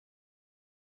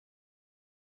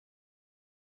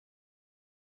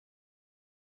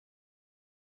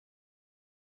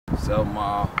So,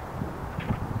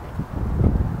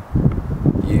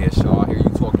 yeah, Shaw, I hear you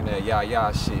talking that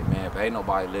yah shit, man, but ain't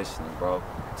nobody listening, bro.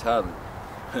 I'm telling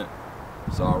you.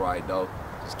 It's alright, though.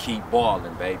 Just keep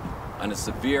balling, baby. Under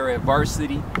severe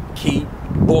adversity, keep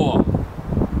balling.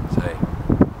 Say,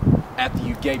 after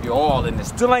you gave your all and it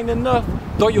still ain't enough,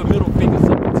 throw your middle fingers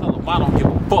up and tell them I don't give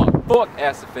a fuck. Fuck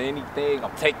asking for anything,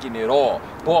 I'm taking it all.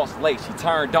 Boss late, she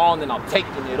turned on and I'm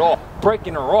taking it off.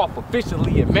 Breaking her off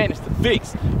officially and managed to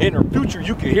fix. In her future,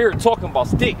 you can hear her talking about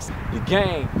sticks. The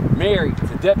gang, married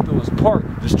to death do us part.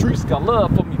 The streets got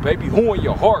love for me, baby. Who in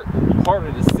your heart? Part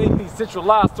of the city,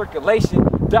 centralized circulation.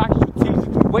 Doctor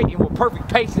strategically waiting with perfect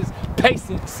patience.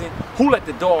 Patience and who let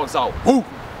the dogs out? Who?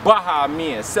 Baja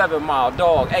men, 7 Mile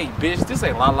dog. Hey, bitch, this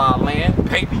ain't La La Land,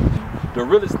 baby. The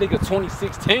realest nigga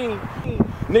 2016.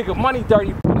 Nigga, money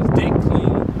dirty, but his dick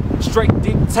clean. Straight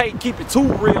dictate, keep it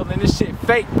too real and this shit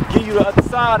fake. Give you the other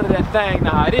side of that thing,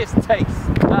 now how this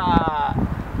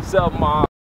tastes. 7 Mile.